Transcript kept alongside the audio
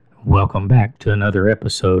Welcome back to another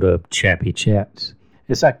episode of Chappy Chats.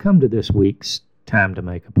 As I come to this week's Time to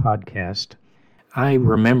Make a Podcast, I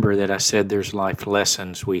remember that I said there's life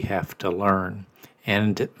lessons we have to learn.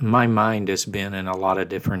 And my mind has been in a lot of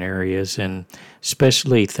different areas, and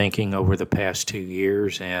especially thinking over the past 2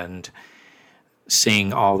 years and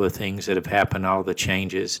seeing all the things that have happened, all the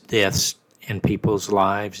changes, deaths in people's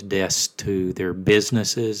lives, deaths to their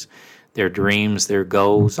businesses, their dreams, their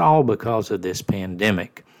goals, all because of this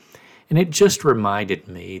pandemic. And it just reminded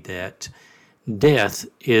me that death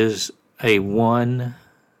is a one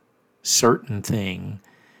certain thing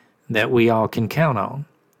that we all can count on.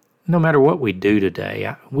 No matter what we do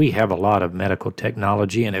today, we have a lot of medical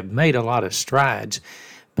technology and have made a lot of strides,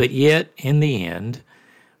 but yet in the end,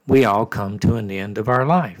 we all come to an end of our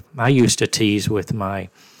life. I used to tease with my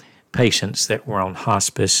patients that were on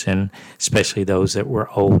hospice, and especially those that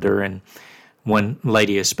were older, and one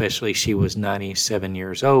lady especially, she was 97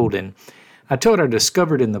 years old, and I told her I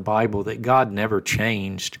discovered in the Bible that God never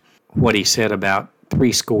changed what he said about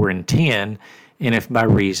 70, and if by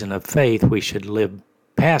reason of faith we should live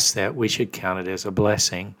past that, we should count it as a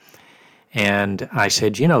blessing. And I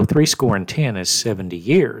said, 70 is 70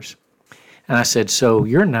 years. And I said, so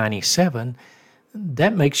you're 97,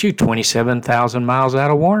 that makes you 27,000 miles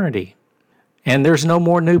out of warranty. And there's no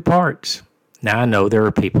more new parts. Now, I know there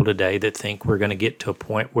are people today that think we're going to get to a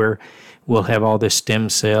point where we'll have all this stem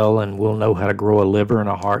cell and we'll know how to grow a liver and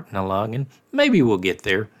a heart and a lung, and maybe we'll get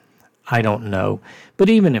there. I don't know.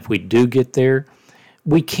 But even if we do get there,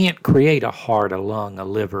 we can't create a heart, a lung, a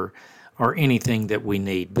liver, or anything that we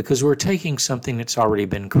need because we're taking something that's already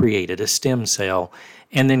been created, a stem cell,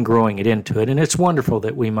 and then growing it into it. And it's wonderful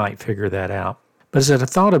that we might figure that out. But as I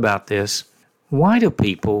thought about this, why do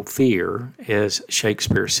people fear, as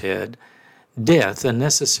Shakespeare said, death, a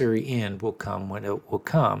necessary end, will come when it will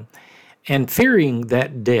come? And fearing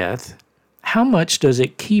that death, how much does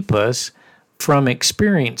it keep us from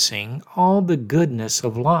experiencing all the goodness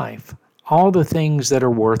of life, all the things that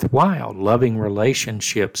are worthwhile, loving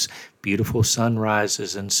relationships, beautiful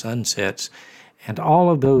sunrises and sunsets, and all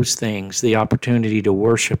of those things, the opportunity to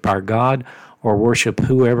worship our God or worship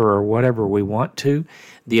whoever or whatever we want to,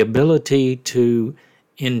 the ability to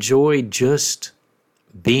enjoy just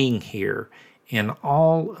being here in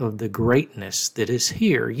all of the greatness that is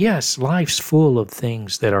here. Yes, life's full of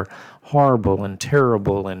things that are horrible and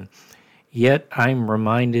terrible, and yet I'm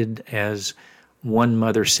reminded, as one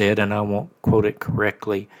mother said, and I won't quote it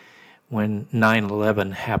correctly, when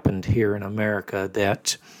 9/11 happened here in America,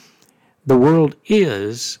 that the world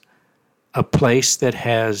is a place that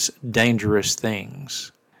has dangerous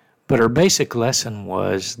things. But her basic lesson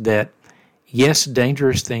was that, yes,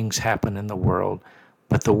 dangerous things happen in the world,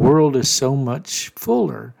 but the world is so much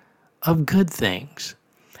fuller of good things.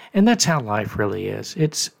 And that's how life really is.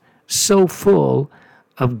 It's so full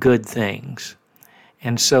of good things.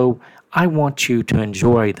 And so I want you to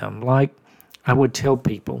enjoy them. Like I would tell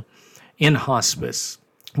people in hospice,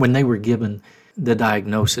 when they were given the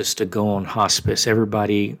diagnosis to go on hospice,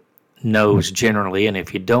 everybody knows generally, and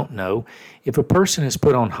if you don't know, if a person is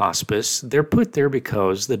put on hospice, they're put there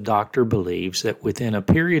because the doctor believes that within a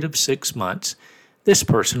period of 6 months, this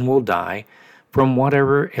person will die from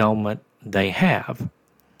whatever ailment they have.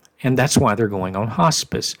 And that's why they're going on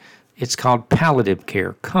hospice. It's called palliative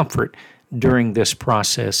care, comfort during this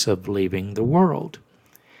process of leaving the world.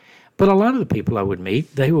 But a lot of the people I would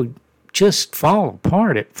meet, they would just fall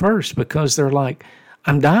apart at first because they're like,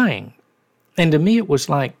 I'm dying. And to me it was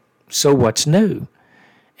like, so what's new?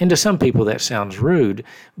 And to some people that sounds rude,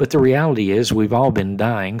 but the reality is we've all been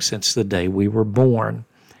dying since the day we were born.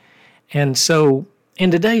 And so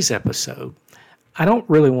in today's episode, I don't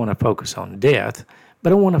really want to focus on death,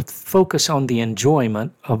 but I want to focus on the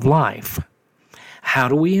enjoyment of life. How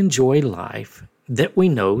do we enjoy life that we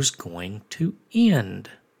know is going to end?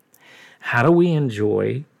 How do we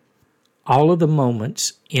enjoy all of the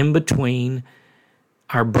moments in between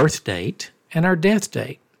our birth date and our death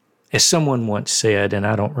date? As someone once said, and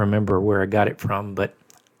I don't remember where I got it from, but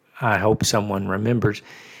I hope someone remembers,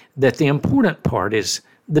 that the important part is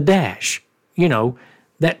the dash,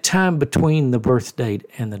 that time between the birth date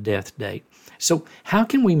and the death date. So how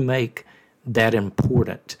can we make that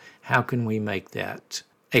important? How can we make that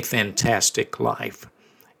a fantastic life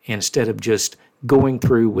instead of just going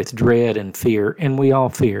through with dread and fear? And we all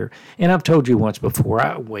fear. And I've told you once before,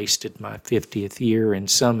 I wasted my 50th year in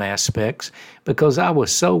some aspects because I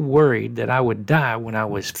was so worried that I would die when I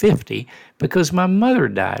was 50 because my mother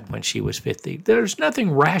died when she was 50. There's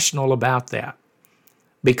nothing rational about that,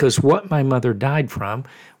 because what my mother died from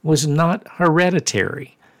was not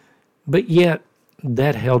hereditary. But yet,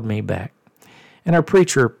 that held me back. And our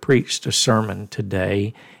preacher preached a sermon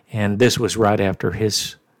today, and this was right after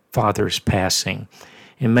his father's passing.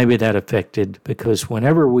 And maybe that affected, because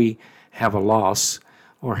whenever we have a loss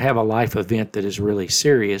or have a life event that is really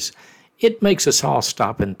serious, it makes us all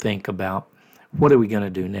stop and think about, what are we going to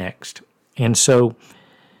do next? And so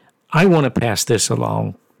I want to pass this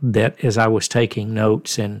along, that as I was taking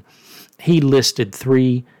notes, and he listed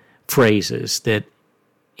 3 phrases that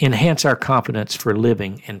enhance our confidence for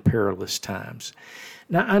living in perilous times.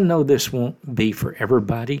 Now, I know this won't be for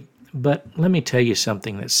everybody, but let me tell you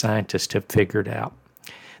something that scientists have figured out.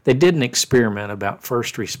 They did an experiment about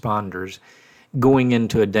first responders going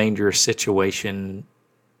into a dangerous situation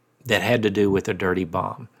that had to do with a dirty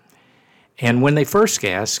bomb. And when they first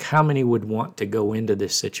asked how many would want to go into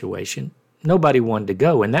this situation, nobody wanted to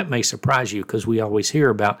go. And that may surprise you, because we always hear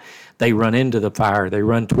about they run into the fire, they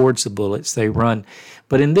run towards the bullets, they run.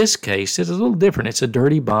 But in this case, it's a little different. It's a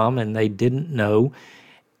dirty bomb, and they didn't know,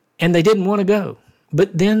 and they didn't want to go.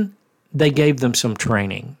 But then they gave them some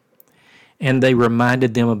training, and they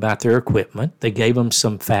reminded them about their equipment. They gave them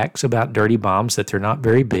some facts about dirty bombs, that they're not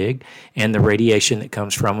very big, and the radiation that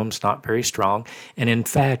comes from them is not very strong. And in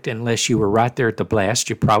fact, unless you were right there at the blast,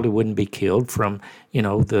 you probably wouldn't be killed from,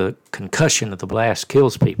 the concussion of the blast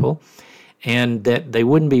kills people, and that they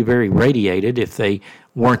wouldn't be very radiated if they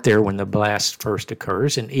weren't there when the blast first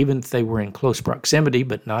occurs. And even if they were in close proximity,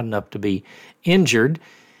 but not enough to be injured,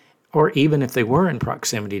 or even if they were in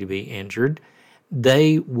proximity to be injured,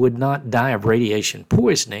 they would not die of radiation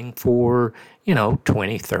poisoning for,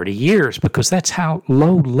 20, 30 years, because that's how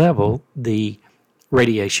low level the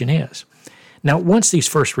radiation is. Now, once these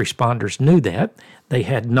first responders knew that, they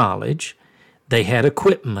had knowledge, they had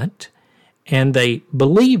equipment, and they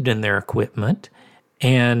believed in their equipment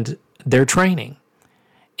and their training.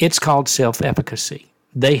 It's called self-efficacy.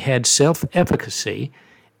 They had self-efficacy,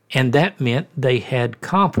 and that meant they had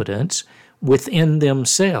confidence within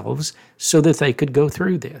themselves so that they could go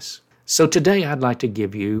through this. So today I'd like to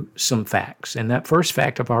give you some facts. And that first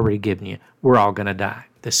fact I've already given you, we're all going to die.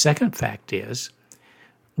 The second fact is,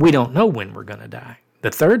 we don't know when we're going to die. The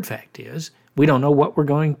third fact is, we don't know what we're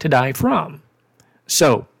going to die from.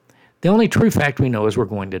 So the only true fact we know is we're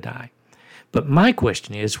going to die. But my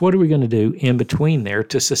question is, what are we going to do in between there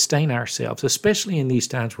to sustain ourselves, especially in these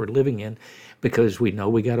times we're living in, because we know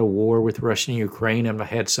we got a war with Russia and Ukraine, and I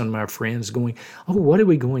had some of my friends going, oh, what are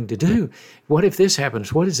we going to do? What if this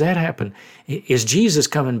happens? What does that happen? Is Jesus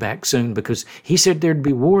coming back soon? Because he said there'd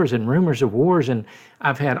be wars and rumors of wars, and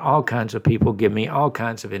I've had all kinds of people give me all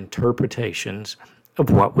kinds of interpretations of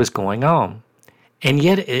what was going on. And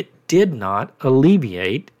yet it did not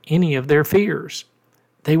alleviate any of their fears.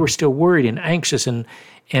 They were still worried and anxious and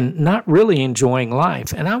not really enjoying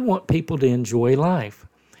life. And I want people to enjoy life.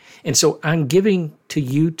 And so I'm giving to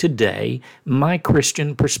you today my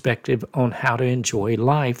Christian perspective on how to enjoy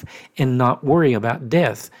life and not worry about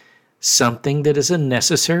death, something that is a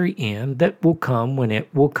necessary end that will come when it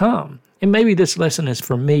will come. And maybe this lesson is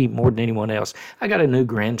for me more than anyone else. I got a new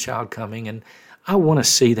grandchild coming, and I want to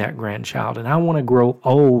see that grandchild, and I want to grow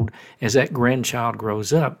old as that grandchild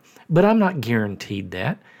grows up. But I'm not guaranteed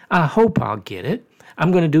that. I hope I'll get it.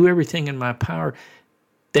 I'm going to do everything in my power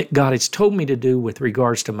that God has told me to do with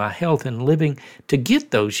regards to my health and living to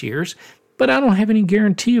get those years, but I don't have any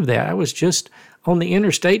guarantee of that. I was just on the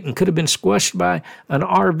interstate and could have been squashed by an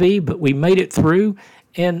RV, but we made it through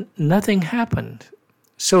and nothing happened.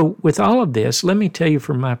 So with all of this, let me tell you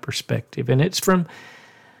from my perspective, and it's from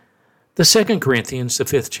the 2 Corinthians, the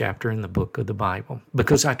 5th chapter in the book of the Bible,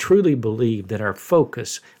 because I truly believe that our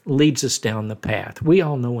focus leads us down the path. We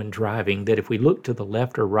all know in driving that if we look to the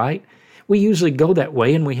left or right, we usually go that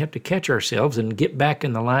way and we have to catch ourselves and get back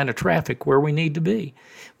in the line of traffic where we need to be.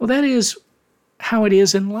 Well, that is how it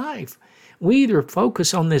is in life. We either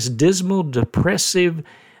focus on this dismal, depressive,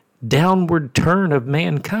 downward turn of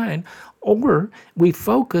mankind, or we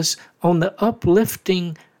focus on the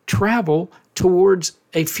uplifting travel towards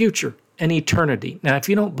a future, an eternity. Now, if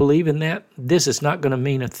you don't believe in that, this is not going to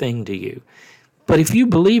mean a thing to you. But if you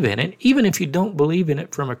believe in it, even if you don't believe in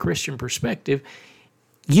it from a Christian perspective,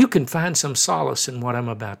 you can find some solace in what I'm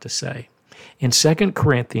about to say. In 2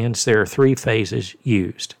 Corinthians, there are 3 phases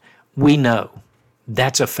used. We know.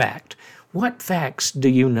 That's a fact. What facts do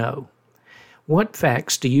you know? What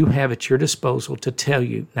facts do you have at your disposal to tell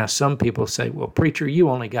you? Now, some people say, well, preacher, you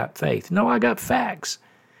only got faith. No, I got facts.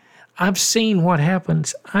 I've seen what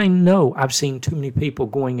happens. I know I've seen too many people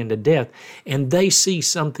going into death, and they see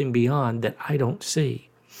something beyond that I don't see.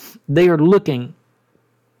 They are looking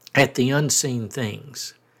at the unseen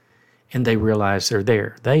things, and they realize they're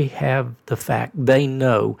there. They have the fact. They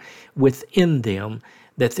know within them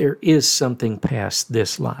that there is something past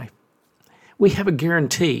this life. We have a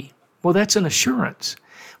guarantee. Well, that's an assurance.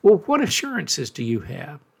 Well, what assurances do you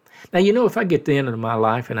have? Now, if I get to the end of my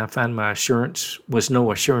life and I find my assurance was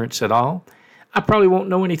no assurance at all, I probably won't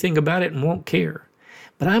know anything about it and won't care.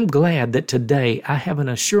 But I'm glad that today I have an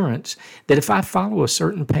assurance that if I follow a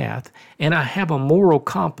certain path and I have a moral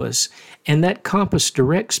compass, and that compass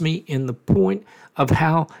directs me in the point of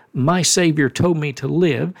how my Savior told me to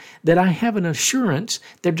live, that I have an assurance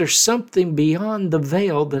that there's something beyond the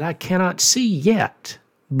veil that I cannot see yet,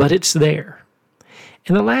 but it's there.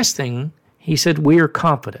 And the last thing, he said, we are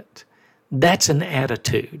confident. That's an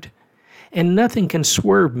attitude. And nothing can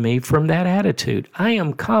swerve me from that attitude. I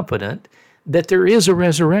am confident that there is a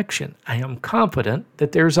resurrection. I am confident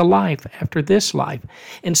that there's a life after this life.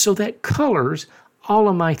 And so that colors all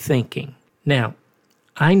of my thinking. Now,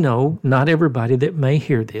 I know not everybody that may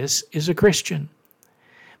hear this is a Christian,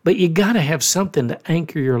 but you got to have something to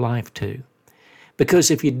anchor your life to.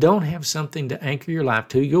 Because if you don't have something to anchor your life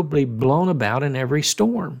to, you'll be blown about in every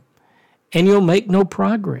storm, and you'll make no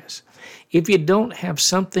progress. If you don't have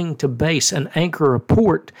something to base and anchor a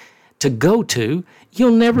port to go to,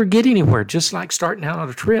 you'll never get anywhere. Just like starting out on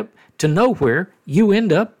a trip to nowhere, you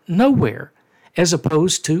end up nowhere, as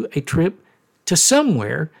opposed to a trip to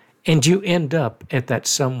somewhere, and you end up at that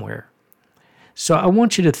somewhere. So I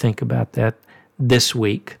want you to think about that this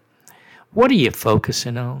week. What are you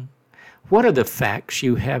focusing on? What are the facts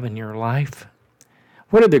you have in your life?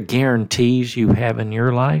 What are the guarantees you have in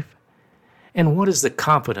your life? And what is the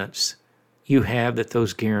confidence you have that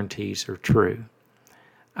those guarantees are true?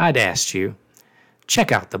 I'd ask you,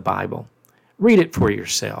 check out the Bible. Read it for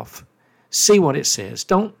yourself. See what it says.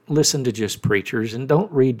 Don't listen to just preachers and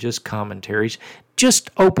don't read just commentaries. Just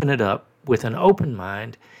open it up with an open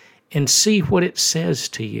mind and see what it says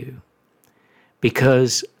to you.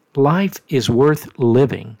 Because life is worth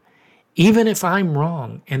living, even if I'm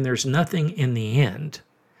wrong and there's nothing in the end.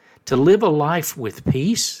 To live a life with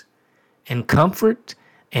peace and comfort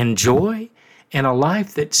and joy, and a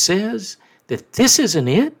life that says that this isn't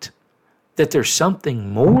it, that there's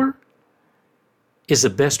something more, is the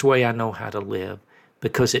best way I know how to live,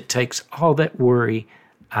 because it takes all that worry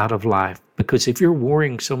out of life. Because if you're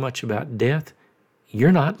worrying so much about death,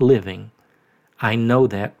 you're not living. I know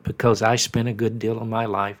that because I spent a good deal of my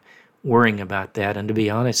life worrying about that. And to be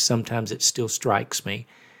honest, sometimes it still strikes me.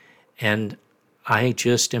 And I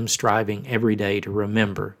just am striving every day to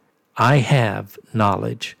remember I have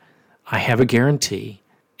knowledge, I have a guarantee,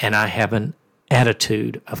 and I have an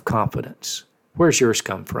attitude of confidence. Where's yours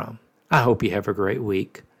come from? I hope you have a great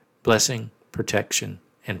week. Blessing, protection,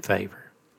 and favor.